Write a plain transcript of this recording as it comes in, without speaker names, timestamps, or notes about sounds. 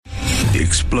The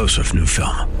explosive new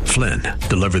film, Flynn,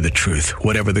 deliver the truth,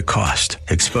 whatever the cost,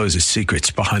 exposes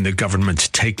secrets behind the government's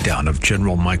takedown of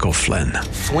General Michael Flynn.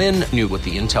 Flynn knew what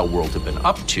the intel world had been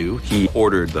up to. He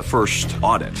ordered the first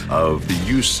audit of the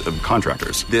use of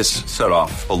contractors. This set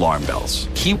off alarm bells.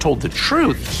 He told the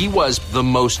truth. He was the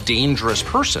most dangerous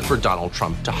person for Donald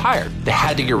Trump to hire. They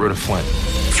had to get rid of Flynn.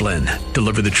 Flynn,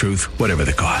 deliver the truth, whatever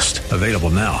the cost. Available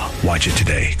now. Watch it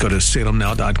today. Go to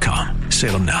salemnow.com.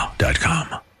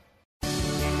 salemnow.com.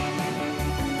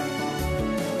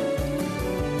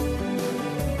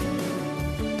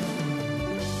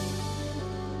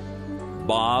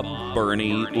 Bob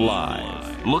Burney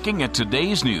Live. Looking at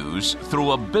today's news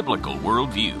through a biblical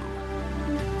worldview.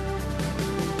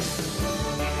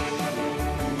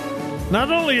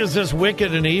 Not only is this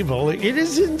wicked and evil, it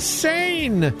is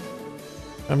insane.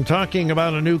 I'm talking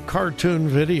about a new cartoon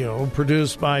video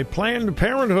produced by Planned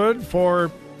Parenthood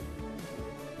for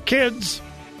kids.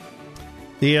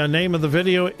 The name of the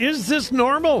video, Is This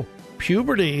Normal?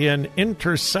 Puberty and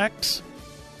Intersex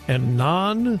and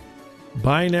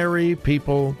Non-Binary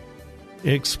People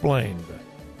Explained.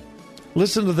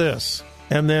 Listen to this.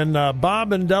 And then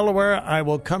Bob in Delaware, I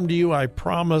will come to you, I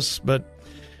promise. But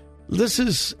this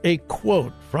is a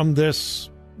quote from this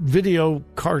video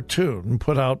cartoon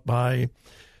put out by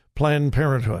Planned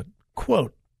Parenthood.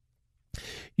 Quote,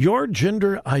 "Your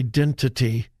gender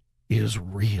identity is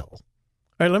real."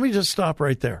 All right, let me just stop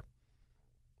right there.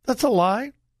 That's a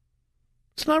lie.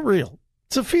 It's not real.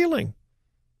 It's a feeling.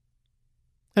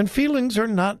 And feelings are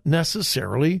not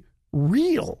necessarily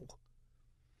real.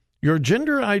 Your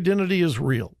gender identity is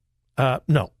real.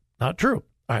 No, not true.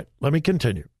 All right, let me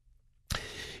continue.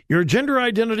 Your gender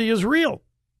identity is real.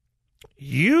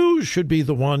 You should be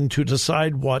the one to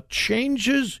decide what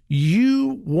changes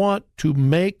you want to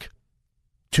make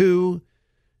to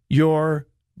your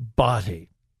body.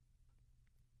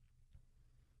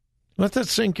 Let that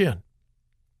sink in.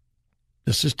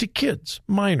 This is to kids,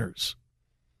 minors.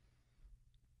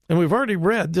 And we've already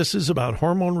read this is about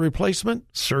hormone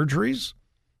replacement surgeries,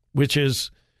 which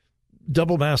is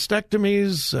double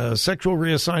mastectomies, sexual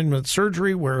reassignment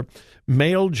surgery where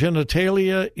male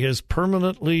genitalia is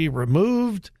permanently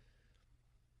removed.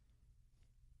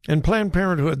 And Planned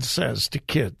Parenthood says to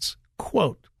kids,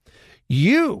 quote,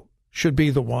 "You should be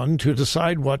the one to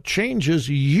decide what changes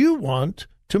you want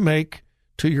to make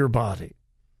to your body."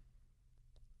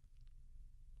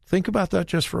 Think about that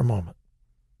just for a moment.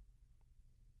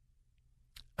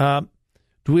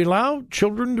 Do we allow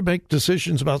children to make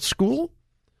decisions about school?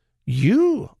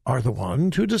 You are the one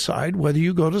to decide whether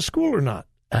you go to school or not.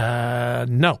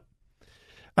 No.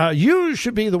 You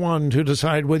should be the one to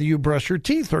decide whether you brush your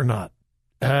teeth or not.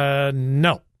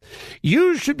 No.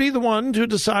 You should be the one to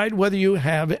decide whether you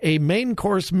have a main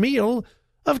course meal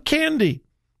of candy.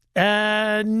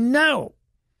 No.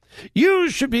 You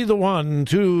should be the one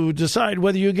to decide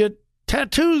whether you get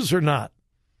tattoos or not.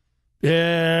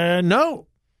 No.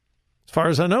 As far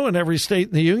as I know, in every state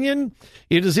in the union,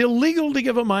 it is illegal to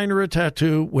give a minor a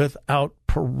tattoo without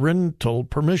parental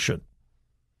permission.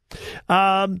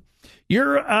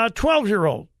 You're a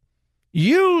 12-year-old.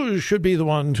 You should be the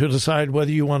one to decide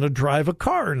whether you want to drive a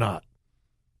car or not.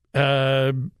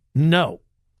 No.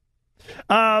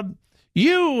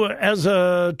 You, as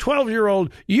a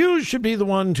 12-year-old, you should be the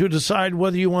one to decide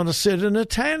whether you want to sit in a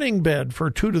tanning bed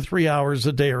for 2 to 3 hours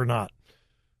a day or not.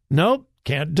 Nope,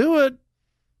 can't do it.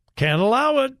 Can't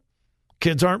allow it.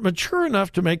 Kids aren't mature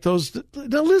enough to make those.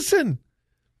 Now listen,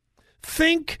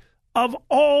 think of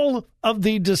all of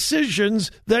the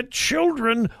decisions that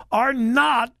children are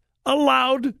not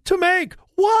allowed to make.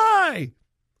 Why?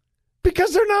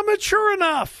 Because they're not mature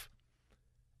enough.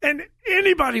 And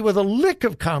anybody with a lick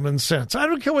of common sense, I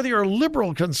don't care whether you're a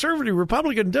liberal, conservative,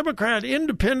 Republican, Democrat,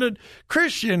 independent,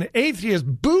 Christian,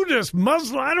 atheist, Buddhist,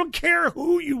 Muslim, I don't care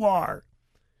who you are.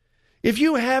 If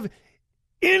you have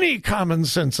any common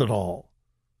sense at all,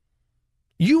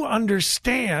 you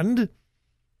understand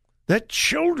that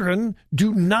children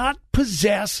do not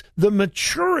possess the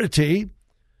maturity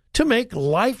to make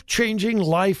life-changing,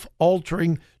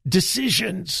 life-altering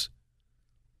decisions.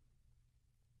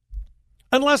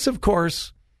 Unless, of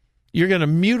course, you're going to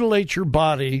mutilate your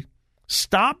body,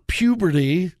 stop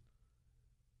puberty.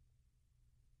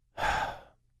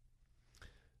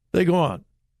 They go on.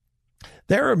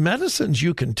 There are medicines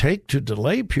you can take to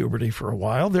delay puberty for a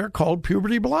while. They're called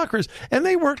puberty blockers, and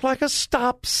they work like a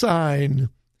stop sign.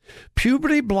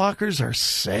 Puberty blockers are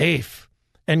safe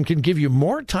and can give you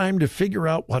more time to figure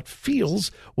out what feels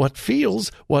right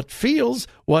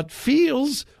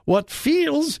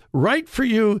for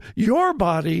you, your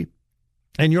body,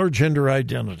 and your gender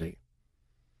identity.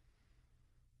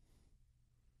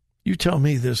 You tell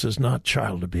me this is not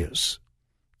child abuse.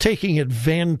 Taking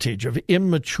advantage of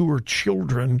immature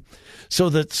children so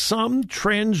that some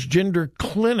transgender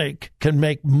clinic can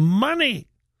make money.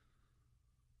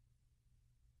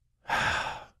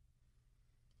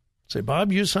 Say,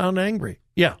 Bob, you sound angry.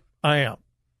 Yeah, I am.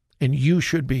 And you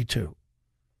should be too.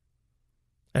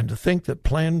 And to think that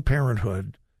Planned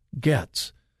Parenthood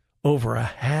gets over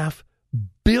 $500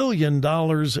 million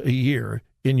a year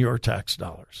in your tax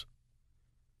dollars.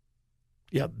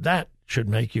 Yeah, that should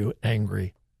make you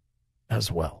angry as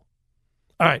well.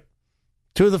 All right.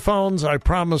 To the phones, I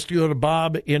promised you to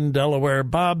Bob in Delaware.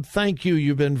 Bob, thank you.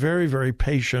 You've been very, very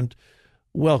patient.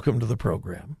 Welcome to the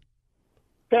program.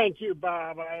 Thank you,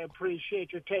 Bob. I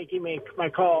appreciate you taking my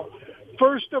call.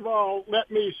 First of all,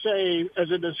 let me say,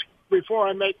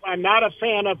 I'm not a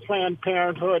fan of Planned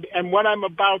Parenthood, and what I'm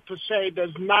about to say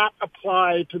does not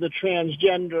apply to the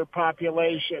transgender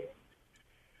population.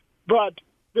 But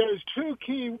there's two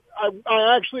key.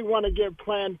 I actually want to give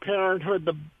Planned Parenthood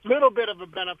the little bit of a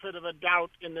benefit of a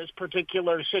doubt in this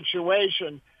particular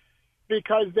situation,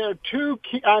 because there are two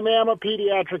key. I am a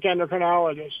pediatric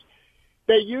endocrinologist.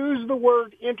 They use the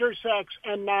word intersex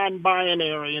and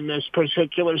non-binary in this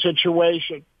particular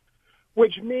situation,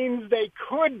 which means they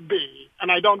could be,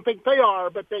 and I don't think they are,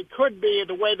 but they could be,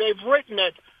 the way they've written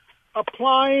it,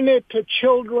 applying it to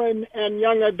children and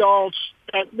young adults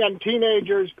and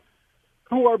teenagers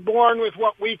who are born with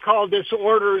what we call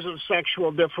disorders of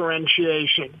sexual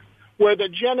differentiation, where the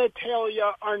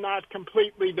genitalia are not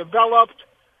completely developed,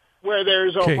 where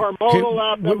there's a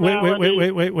hormonal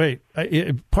abnormality. Wait.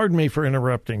 Pardon me for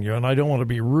interrupting you, and I don't want to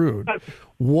be rude.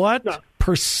 What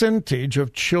percentage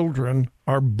of children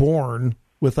are born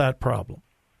with that problem?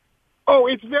 Oh,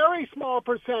 it's very small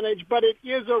percentage, but it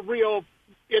is a real.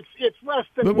 It's less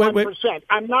than 1%.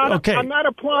 I'm not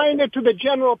applying it to the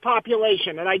general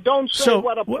population, and I don't say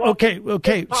what applies.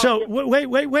 Okay. So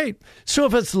wait. So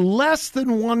if it's less than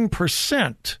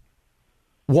 1%.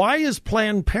 Why is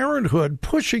Planned Parenthood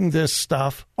pushing this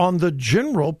stuff on the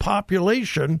general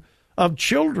population of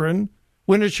children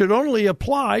when it should only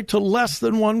apply to less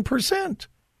than 1%?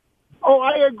 Oh,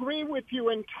 I agree with you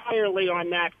entirely on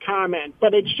that comment,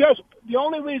 but it's just the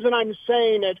only reason I'm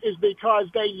saying it is because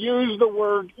they use the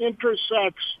word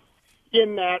intersex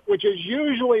in that, which is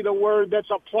usually the word that's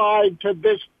applied to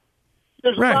this.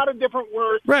 There's a lot of different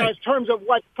words in terms of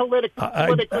what's politically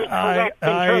correct.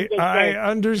 I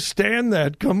understand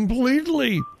that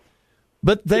completely.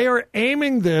 But they are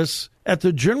aiming this at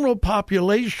the general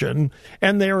population,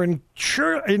 and they're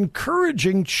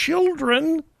encouraging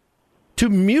children to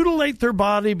mutilate their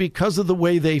body because of the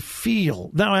way they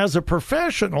feel. Now, as a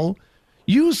professional,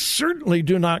 you certainly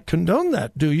do not condone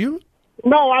that, do you?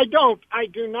 No, I don't. I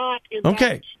do not.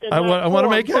 Okay. I want to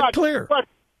make that clear.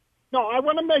 No, I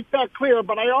want to make that clear,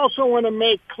 but I also want to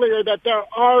make clear that there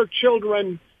are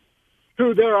children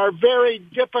who there are very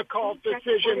difficult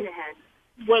decisions,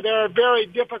 where there are very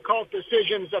difficult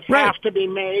decisions that have to be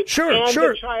made.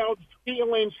 The child's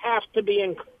feelings have to be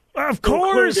included. Of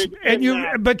course,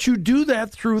 but you do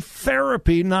that through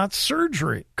therapy, not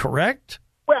surgery, correct?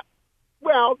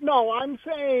 Well, no, I'm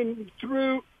saying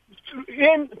for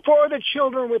the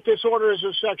children with disorders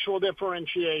of sexual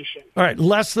differentiation. All right,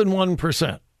 less than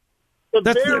 1%.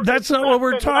 That's not what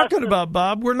we're talking about,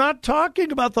 Bob. We're not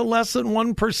talking about the less than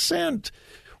 1%.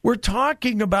 We're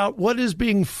talking about what is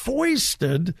being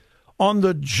foisted on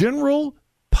the general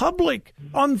public,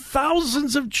 on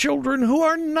thousands of children who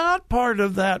are not part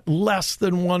of that less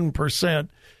than 1%.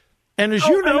 And as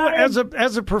you know, as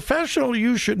a professional,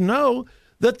 you should know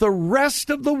that the rest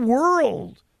of the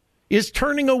world is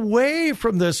turning away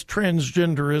from this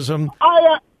transgenderism.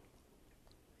 I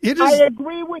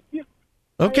agree with you.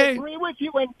 Okay. I agree with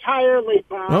you entirely,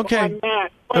 Bob, on that.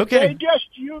 But they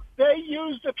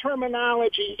use the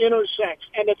terminology intersex,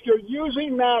 and if you're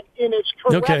using that in its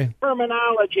correct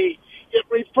terminology, it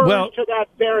refers to that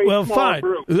very small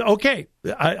group. Okay,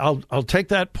 I'll take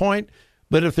that point,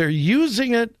 but if they're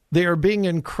using it, they are being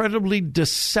incredibly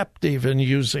deceptive in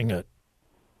using it.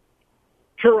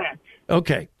 Correct.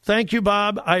 Okay. Thank you,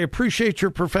 Bob. I appreciate your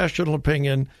professional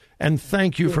opinion. And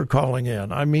thank you for calling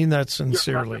in. I mean that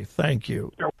sincerely. Thank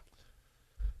you.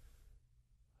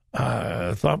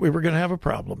 I thought we were going to have a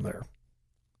problem there.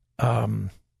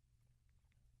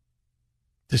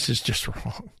 This is just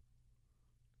wrong.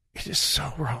 It is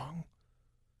so wrong.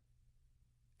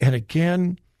 And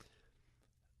again,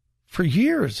 for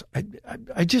years,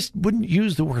 I just wouldn't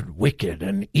use the word wicked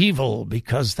and evil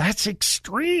because that's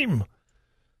extreme.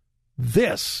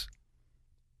 This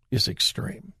is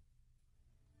extreme.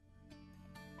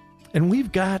 And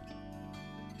we've got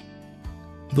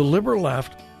the liberal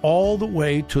left all the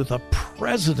way to the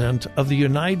President of the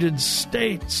United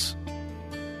States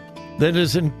that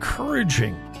is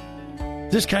encouraging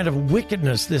this kind of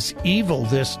wickedness, this evil,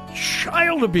 this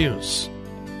child abuse.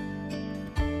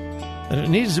 And it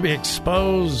needs to be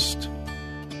exposed.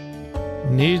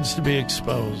 Needs to be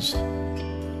exposed.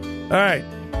 All right,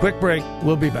 quick break.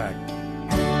 We'll be back.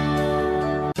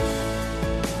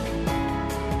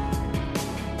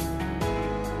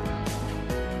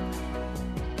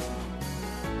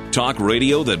 Talk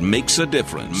radio that makes a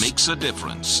difference. Makes a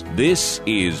difference. This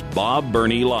is Bob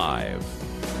Burney Live.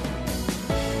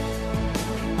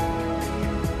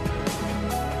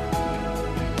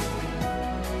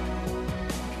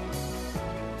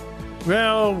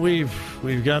 Well, we've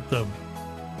got the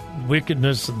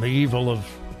wickedness and the evil of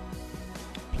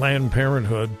Planned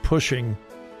Parenthood pushing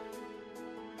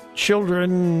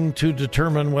children to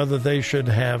determine whether they should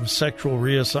have sexual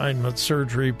reassignment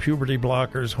surgery, puberty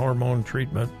blockers, hormone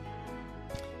treatment.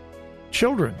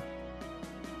 Children.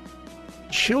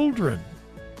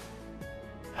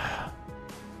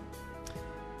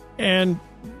 And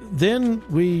then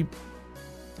we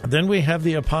have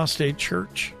the apostate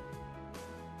church.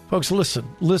 Folks,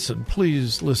 listen,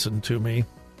 please listen to me.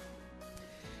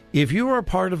 If you are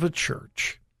part of a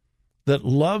church that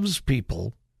loves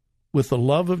people with the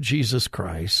love of Jesus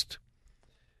Christ,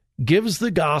 gives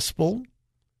the gospel,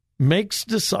 makes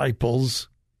disciples,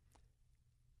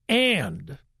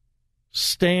 and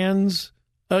stands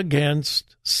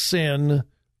against sin,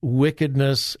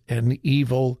 wickedness, and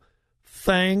evil,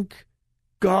 thank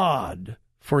God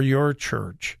for your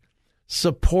church.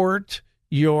 Support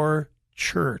your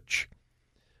church.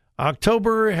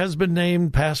 October has been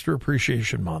named Pastor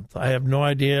Appreciation Month. I have no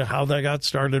idea how that got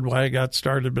started, why it got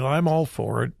started, but I'm all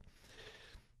for it.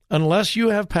 Unless you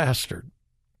have pastored,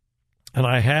 and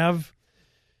I have,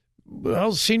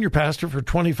 senior pastor for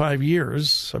 25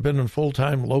 years. I've been in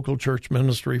full-time local church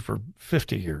ministry for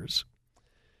 50 years.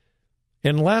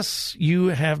 Unless you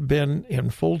have been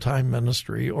in full-time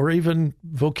ministry or even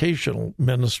vocational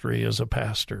ministry as a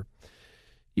pastor,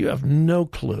 you have no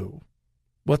clue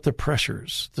what the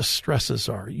pressures, the stresses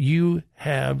are. You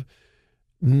have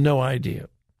no idea.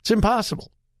 It's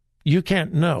impossible. You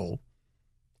can't know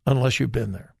unless you've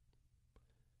been there.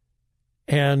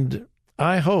 And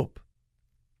I hope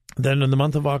that in the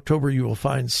month of October you will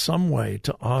find some way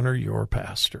to honor your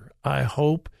pastor. I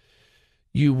hope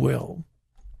you will.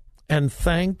 And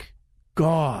thank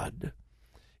God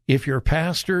if your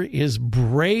pastor is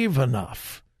brave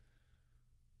enough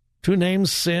to name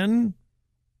sin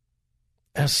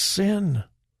as sin.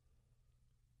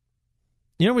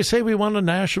 You know, we say we want a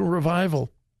national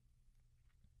revival.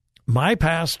 My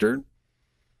pastor,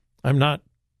 I'm not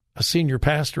a senior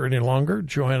pastor any longer.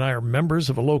 Joy and I are members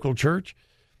of a local church.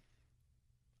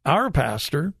 Our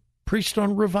pastor preached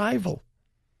on revival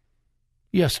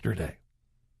yesterday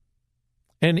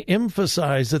and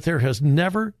emphasized that there has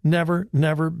never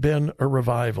been a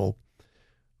revival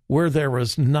where there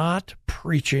was not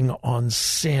preaching on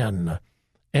sin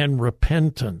and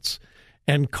repentance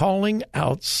and calling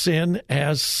out sin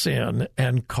as sin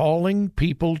and calling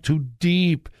people to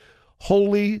deep,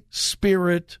 Holy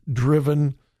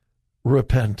Spirit-driven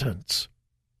repentance.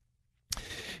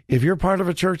 If you're part of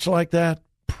a church like that,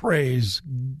 praise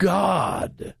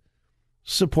God.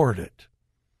 Support it.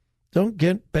 Don't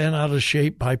get bent out of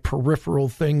shape by peripheral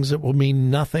things that will mean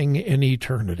nothing in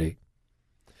eternity.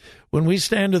 When we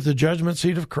stand at the judgment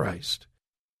seat of Christ,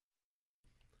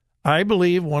 I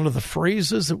believe one of the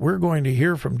phrases that we're going to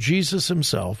hear from Jesus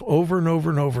himself over and over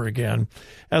and over again,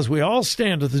 as we all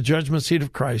stand at the judgment seat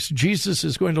of Christ, Jesus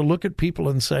is going to look at people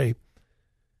and say,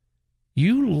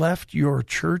 "You left your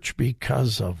church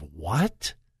because of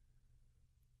what?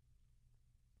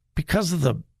 Because of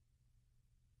the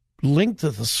length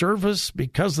of the service,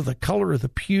 because of the color of the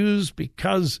pews,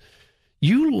 because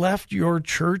you left your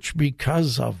church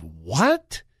because of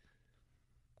what?"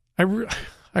 I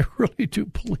really do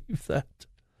believe that.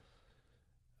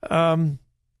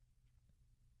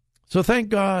 So thank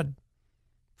God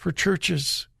for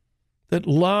churches that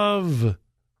love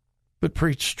but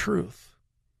preach truth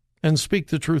and speak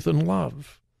the truth in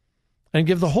love and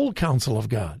give the whole counsel of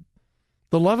God,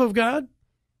 the love of God,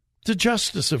 the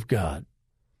justice of God.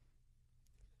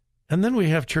 And then we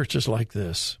have churches like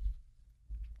this.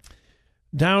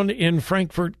 Down in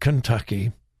Frankfort,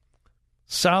 Kentucky,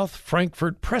 South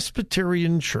Frankfort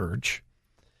Presbyterian Church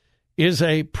is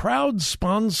a proud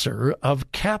sponsor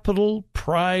of Capital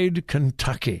Pride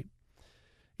Kentucky.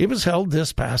 It was held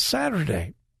this past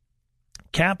Saturday.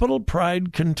 Capital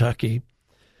Pride Kentucky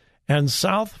and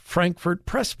South Frankfort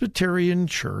Presbyterian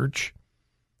Church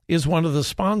is one of the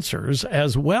sponsors,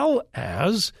 as well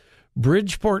as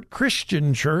Bridgeport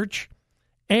Christian Church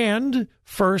and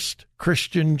First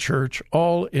Christian Church,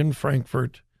 all in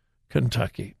Frankfort,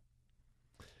 Kentucky.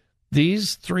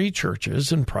 These three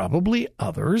churches, and probably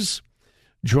others,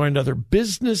 joined other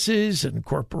businesses and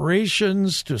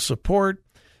corporations to support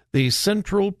the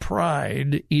Central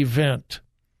Pride event.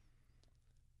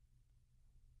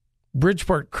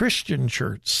 Bridgeport Christian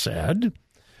Church said,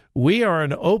 "We are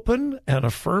an open and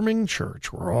affirming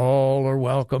church where all are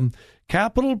welcome.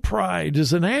 Capital Pride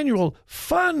is an annual,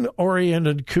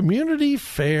 fun-oriented community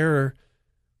fair.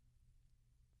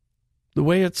 The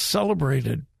way it's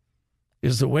celebrated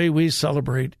is the way we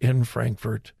celebrate in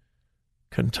Frankfort,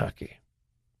 Kentucky."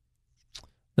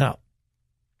 Now,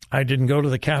 I didn't go to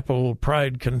the Capital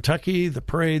Pride Kentucky, the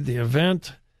parade, the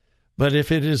event, but if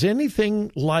it is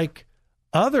anything like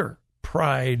other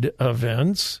Pride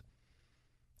events,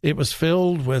 it was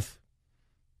filled with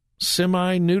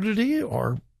semi-nudity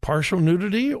or partial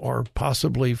nudity or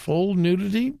possibly full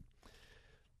nudity,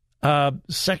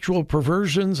 sexual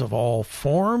perversions of all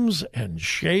forms and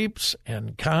shapes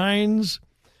and kinds,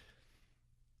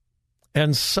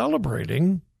 and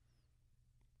celebrating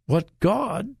what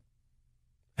God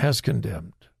has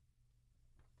condemned.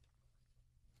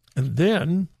 And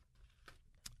then,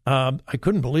 I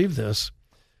couldn't believe this,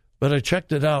 but I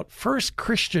checked it out. First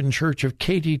Christian Church of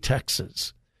Katy,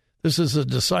 Texas. This is the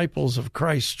Disciples of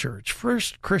Christ Church.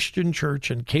 First Christian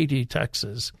Church in Katy,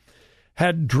 Texas,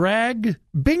 had drag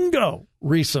bingo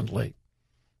recently.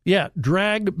 Yeah,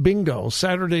 drag bingo,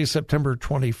 Saturday, September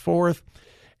 24th,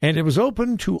 and it was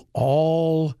open to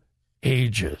all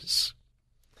ages.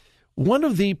 One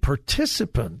of the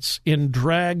participants in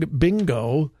drag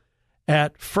bingo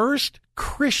at First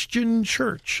Christian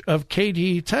Church of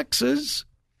Katy, Texas,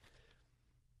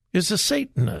 is a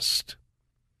Satanist.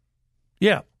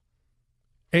 Yeah,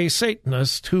 a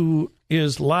Satanist who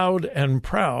is loud and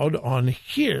proud on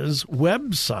his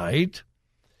website.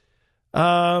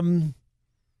 I'm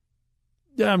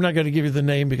not going to give you the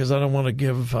name because I don't want to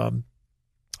give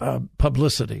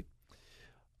publicity.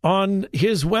 On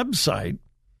his website,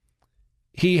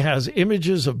 he has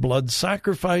images of blood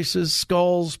sacrifices,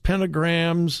 skulls,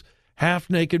 pentagrams,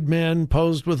 half-naked men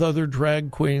posed with other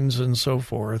drag queens, and so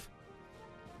forth.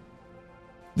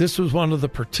 This was one of the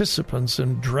participants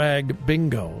in drag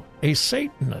bingo, a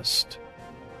Satanist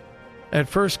at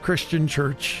First Christian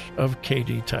Church of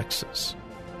Katy, Texas.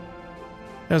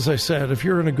 As I said, if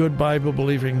you're in a good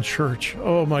Bible-believing church,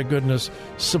 oh my goodness,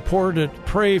 support it,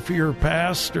 pray for your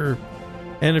pastor,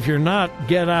 and if you're not,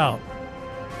 get out.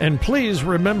 And please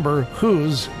remember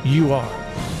whose you are.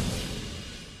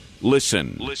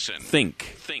 Listen,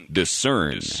 think,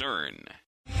 discern.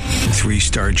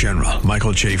 3-star General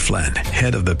Michael J. Flynn,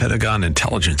 head of the Pentagon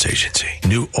Intelligence Agency,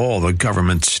 knew all the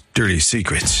government's dirty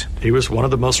secrets. He was one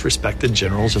of the most respected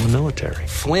generals in the military.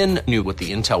 Flynn knew what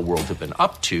the intel world had been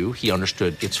up to. He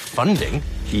understood its funding.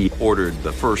 He ordered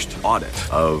the first audit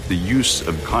of the use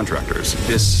of contractors.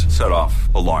 This set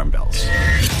off alarm bells.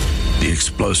 The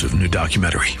explosive new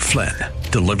documentary, Flynn,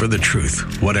 Deliver the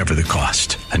Truth, Whatever the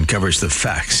Cost, uncovers the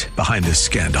facts behind this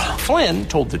scandal. Flynn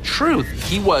told the truth.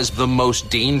 He was the most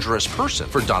dangerous person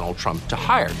for Donald Trump to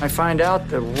hire. I find out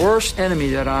the worst enemy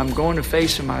that I'm going to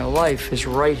face in my life is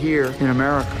right here in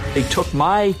America. They took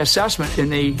my assessment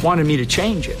and they wanted me to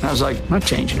change it. And I was like, I'm not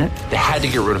changing it. They had to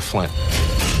get rid of Flynn.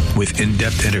 With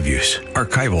in-depth interviews,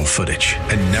 archival footage,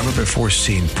 and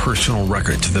never-before-seen personal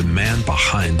records of the man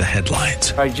behind the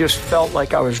headlines. I just felt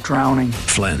like I was drowning.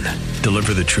 Flynn,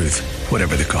 Deliver the Truth,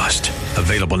 Whatever the Cost.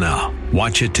 Available now.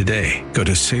 Watch it today. Go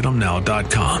to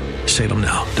salemnow.com.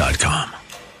 salemnow.com.